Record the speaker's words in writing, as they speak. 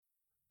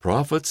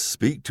Prophets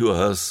speak to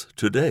us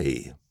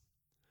today.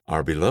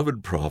 Our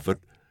beloved prophet,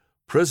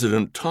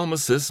 President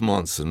Thomas S.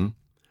 Monson,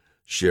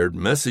 shared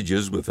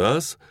messages with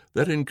us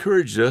that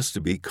encouraged us to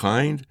be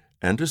kind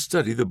and to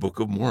study the Book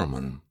of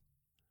Mormon.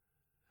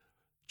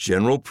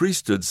 General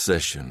Priesthood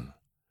Session: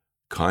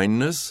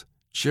 Kindness,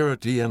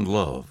 Charity, and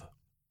Love.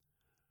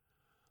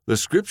 The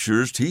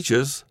Scriptures teach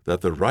us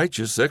that the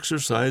righteous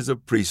exercise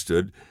of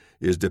priesthood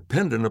is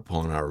dependent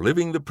upon our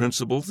living the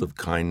principles of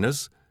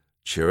kindness,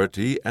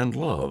 charity, and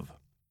love.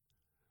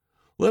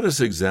 Let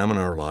us examine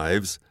our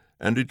lives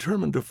and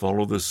determine to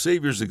follow the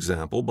Savior's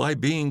example by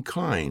being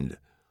kind,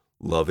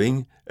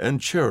 loving,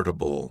 and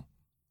charitable.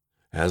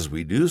 As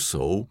we do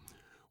so,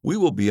 we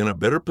will be in a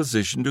better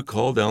position to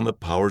call down the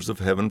powers of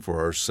heaven for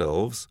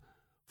ourselves,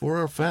 for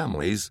our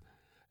families,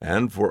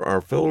 and for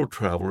our fellow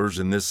travelers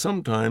in this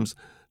sometimes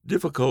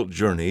difficult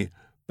journey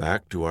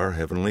back to our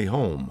heavenly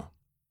home.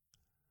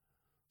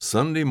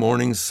 Sunday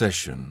Morning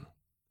Session: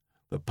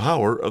 The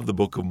Power of the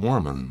Book of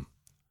Mormon.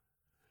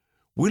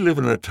 We live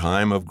in a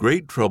time of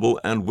great trouble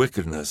and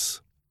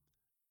wickedness.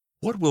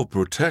 What will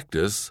protect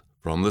us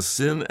from the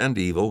sin and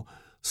evil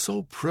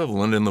so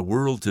prevalent in the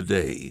world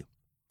today?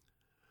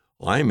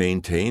 I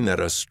maintain that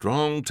a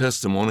strong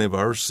testimony of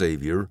our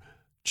Savior,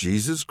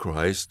 Jesus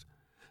Christ,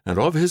 and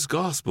of His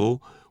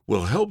gospel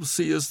will help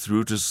see us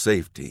through to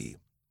safety.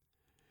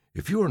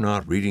 If you are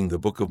not reading the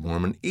Book of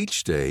Mormon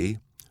each day,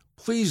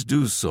 please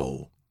do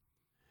so.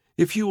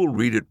 If you will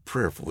read it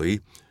prayerfully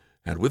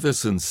and with a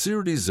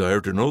sincere desire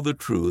to know the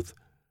truth,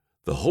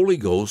 the Holy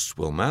Ghost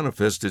will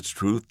manifest its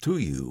truth to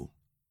you.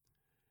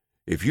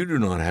 If you do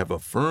not have a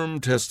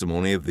firm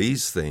testimony of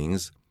these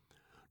things,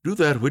 do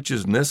that which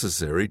is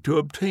necessary to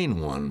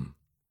obtain one.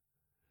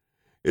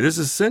 It is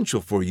essential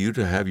for you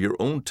to have your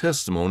own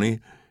testimony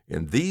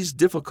in these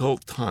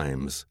difficult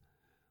times,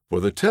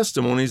 for the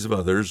testimonies of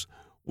others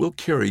will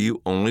carry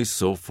you only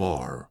so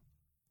far.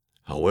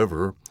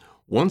 However,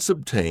 once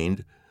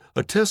obtained,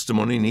 a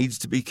testimony needs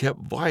to be kept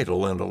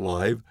vital and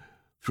alive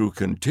through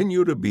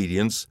continued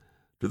obedience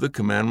to the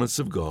commandments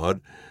of God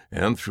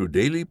and through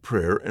daily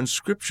prayer and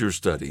Scripture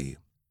study.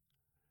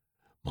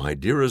 My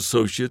dear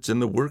associates in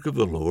the work of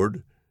the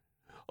Lord,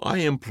 I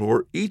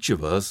implore each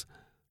of us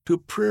to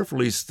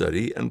prayerfully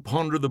study and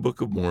ponder the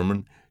Book of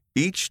Mormon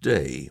each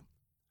day.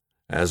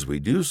 As we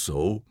do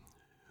so,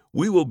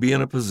 we will be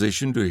in a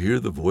position to hear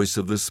the voice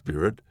of the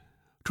Spirit,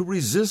 to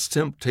resist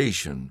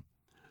temptation,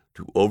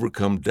 to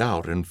overcome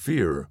doubt and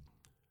fear,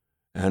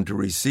 and to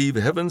receive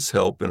heaven's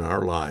help in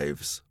our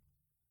lives.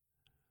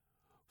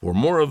 For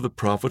more of the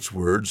prophet's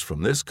words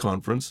from this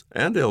conference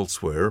and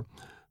elsewhere,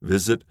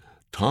 visit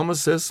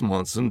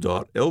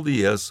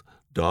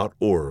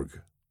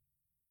thomassmonson.lds.org.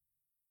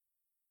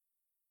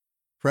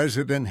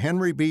 President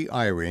Henry B.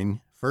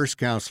 Eyring, First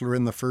Counselor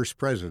in the First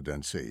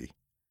Presidency.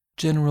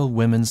 General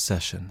Women's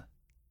Session.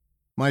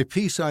 My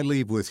peace I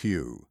leave with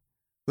you.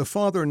 The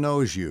Father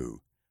knows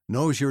you,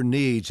 knows your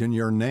needs in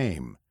your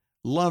name,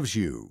 loves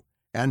you,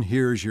 and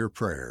hears your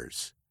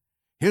prayers.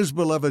 His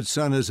beloved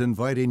Son is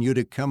inviting you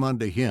to come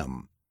unto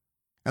Him,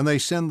 and they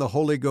send the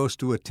Holy Ghost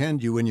to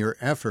attend you in your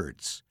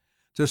efforts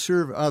to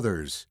serve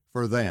others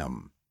for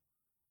them.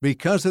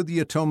 Because of the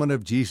atonement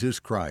of Jesus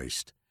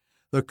Christ,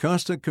 the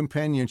constant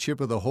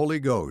companionship of the Holy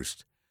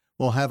Ghost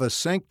will have a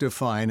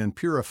sanctifying and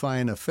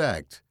purifying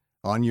effect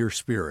on your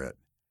spirit.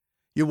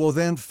 You will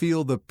then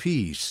feel the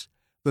peace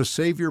the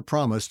Savior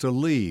promised to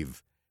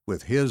leave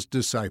with His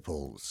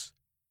disciples.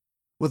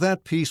 With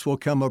that peace will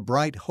come a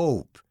bright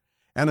hope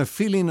and a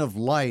feeling of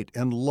light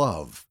and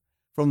love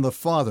from the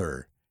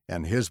Father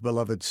and His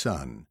beloved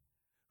Son,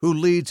 who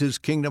leads His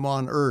kingdom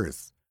on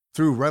earth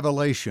through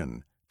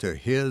revelation to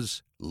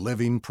His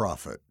living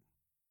prophet.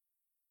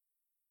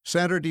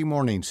 Saturday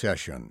Morning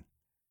Session: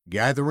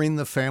 Gathering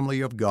the Family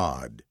of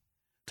God.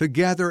 To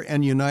gather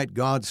and unite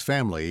God's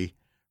family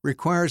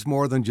requires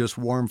more than just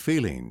warm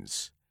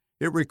feelings.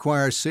 It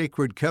requires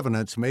sacred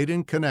covenants made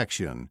in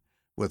connection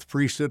with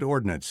priesthood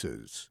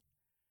ordinances.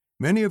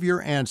 Many of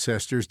your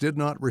ancestors did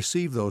not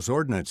receive those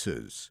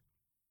ordinances,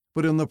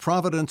 but in the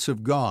providence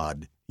of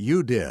God,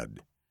 you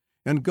did.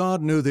 And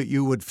God knew that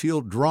you would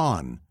feel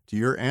drawn to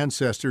your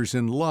ancestors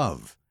in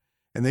love,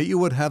 and that you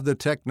would have the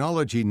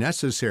technology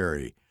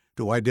necessary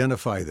to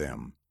identify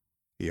them.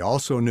 He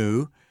also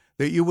knew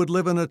that you would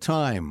live in a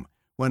time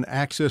when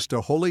access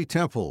to holy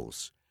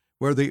temples,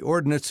 where the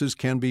ordinances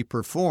can be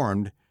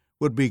performed,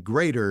 would be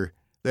greater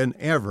than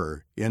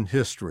ever in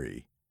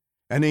history.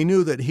 And He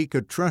knew that He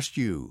could trust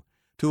you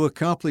to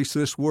accomplish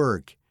this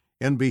work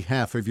in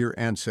behalf of your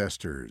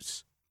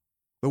ancestors.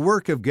 The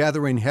work of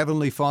gathering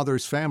Heavenly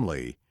Father's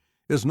family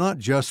is not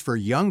just for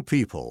young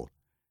people,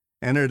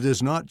 and it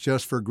is not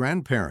just for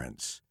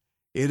grandparents.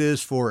 It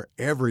is for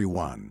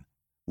everyone.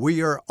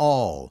 We are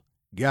all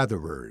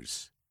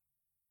gatherers.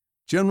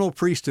 General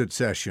Priesthood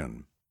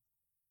Session.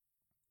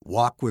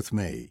 Walk with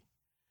me.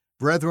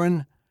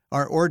 Brethren,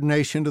 our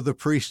ordination to the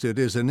priesthood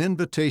is an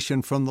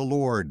invitation from the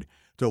Lord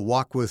to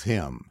walk with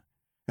Him.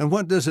 And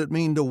what does it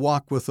mean to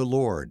walk with the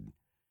Lord?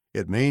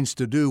 It means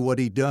to do what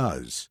He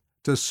does,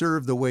 to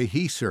serve the way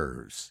He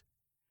serves.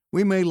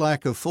 We may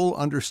lack a full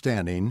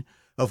understanding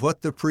of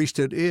what the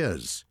priesthood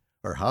is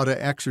or how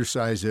to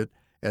exercise it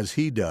as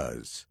he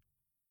does.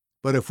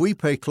 But if we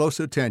pay close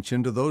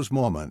attention to those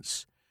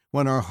moments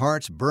when our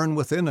hearts burn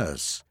within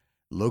us,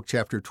 Luke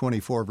chapter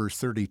 24, verse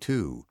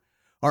 32,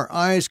 our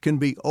eyes can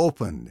be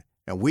opened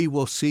and we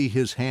will see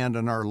his hand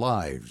in our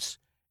lives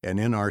and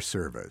in our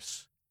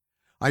service.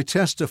 I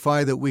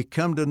testify that we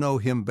come to know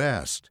him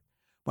best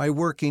by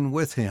working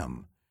with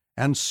him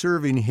and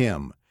serving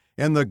him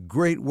in the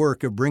great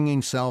work of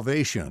bringing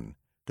salvation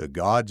to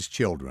God's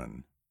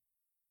children.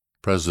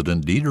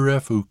 President Dieter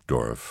F.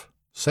 Uchtdorf,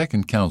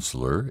 Second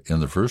Counselor in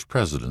the First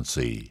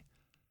Presidency.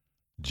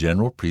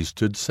 General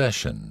Priesthood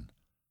Session.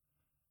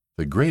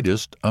 The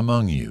greatest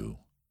among you.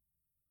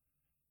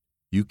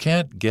 You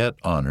can't get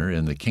honor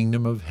in the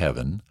kingdom of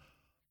heaven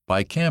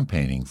by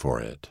campaigning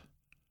for it,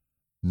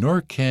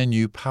 nor can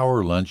you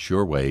power lunch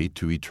your way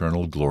to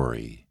eternal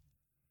glory.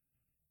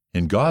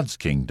 In God's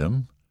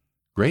kingdom,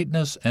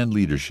 greatness and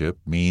leadership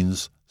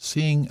means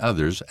seeing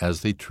others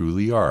as they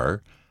truly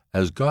are,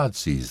 as God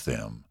sees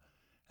them,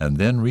 and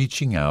then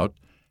reaching out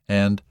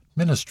and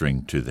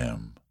ministering to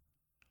them.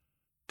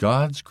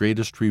 God's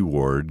greatest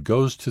reward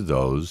goes to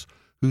those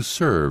who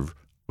serve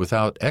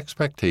without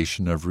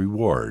expectation of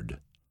reward.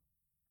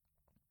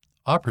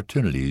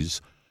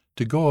 Opportunities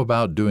to go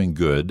about doing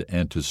good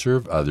and to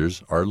serve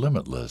others are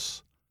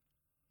limitless.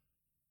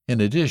 In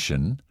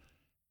addition,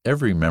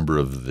 every member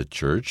of the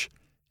church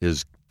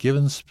is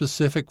given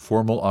specific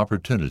formal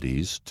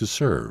opportunities to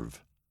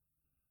serve.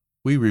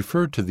 We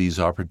refer to these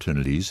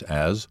opportunities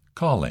as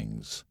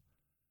callings.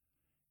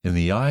 In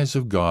the eyes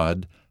of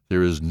God,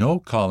 there is no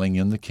calling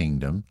in the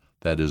kingdom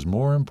that is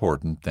more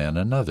important than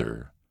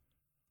another.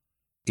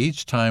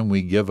 Each time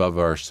we give of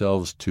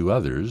ourselves to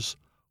others,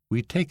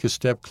 we take a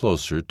step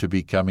closer to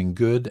becoming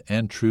good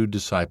and true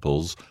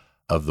disciples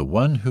of the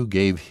one who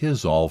gave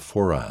his all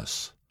for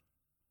us.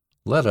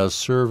 Let us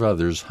serve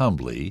others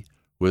humbly,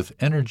 with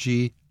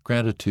energy,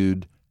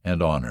 gratitude,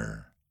 and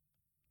honor.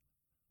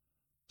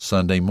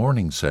 Sunday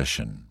Morning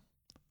Session.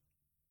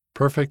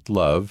 Perfect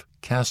love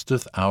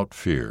casteth out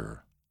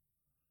fear.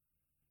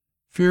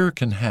 Fear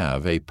can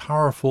have a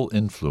powerful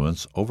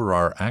influence over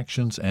our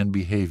actions and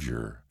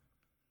behavior,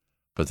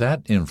 but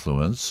that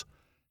influence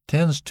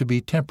tends to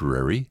be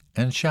temporary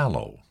and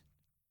shallow.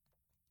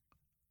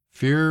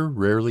 Fear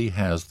rarely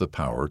has the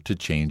power to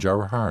change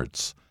our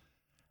hearts,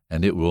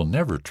 and it will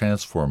never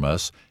transform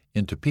us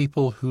into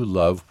people who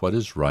love what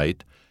is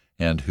right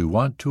and who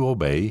want to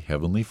obey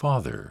Heavenly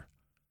Father.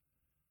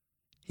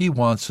 He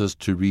wants us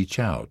to reach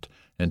out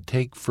and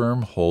take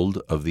firm hold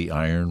of the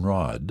iron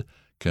rod,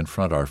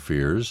 confront our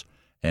fears,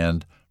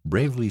 and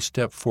bravely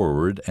step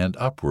forward and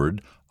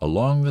upward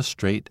along the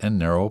straight and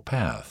narrow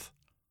path.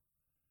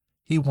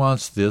 He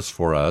wants this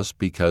for us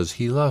because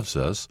he loves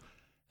us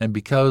and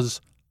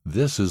because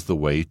this is the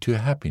way to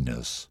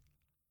happiness.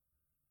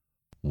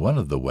 One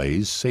of the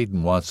ways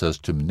Satan wants us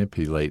to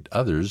manipulate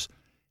others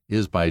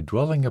is by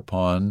dwelling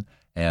upon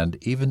and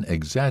even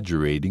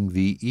exaggerating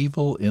the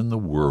evil in the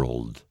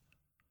world.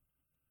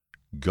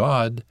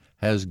 God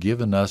has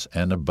given us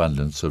an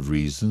abundance of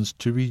reasons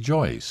to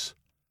rejoice.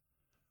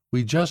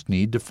 We just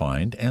need to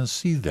find and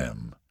see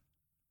them.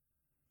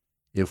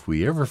 If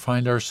we ever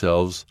find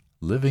ourselves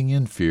living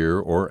in fear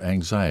or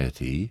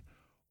anxiety,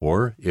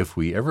 or if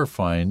we ever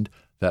find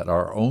that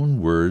our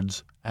own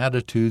words,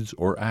 attitudes,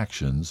 or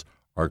actions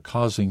are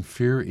causing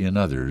fear in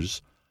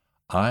others,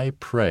 I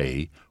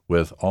pray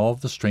with all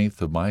the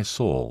strength of my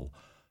soul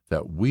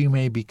that we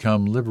may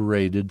become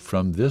liberated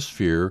from this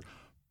fear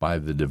by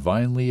the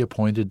divinely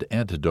appointed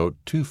antidote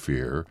to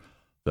fear,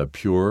 the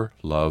pure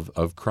love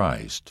of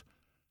Christ.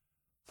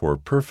 For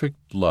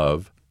perfect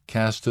love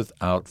casteth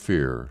out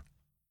fear.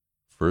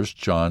 1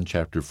 John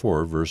chapter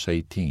 4, verse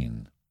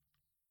 18.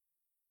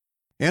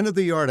 End of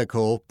the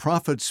article,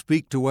 Prophets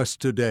Speak to Us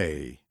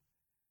Today,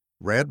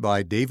 read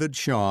by David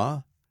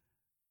Shaw,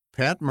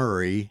 Pat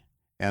Murray,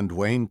 and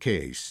Dwayne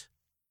Case.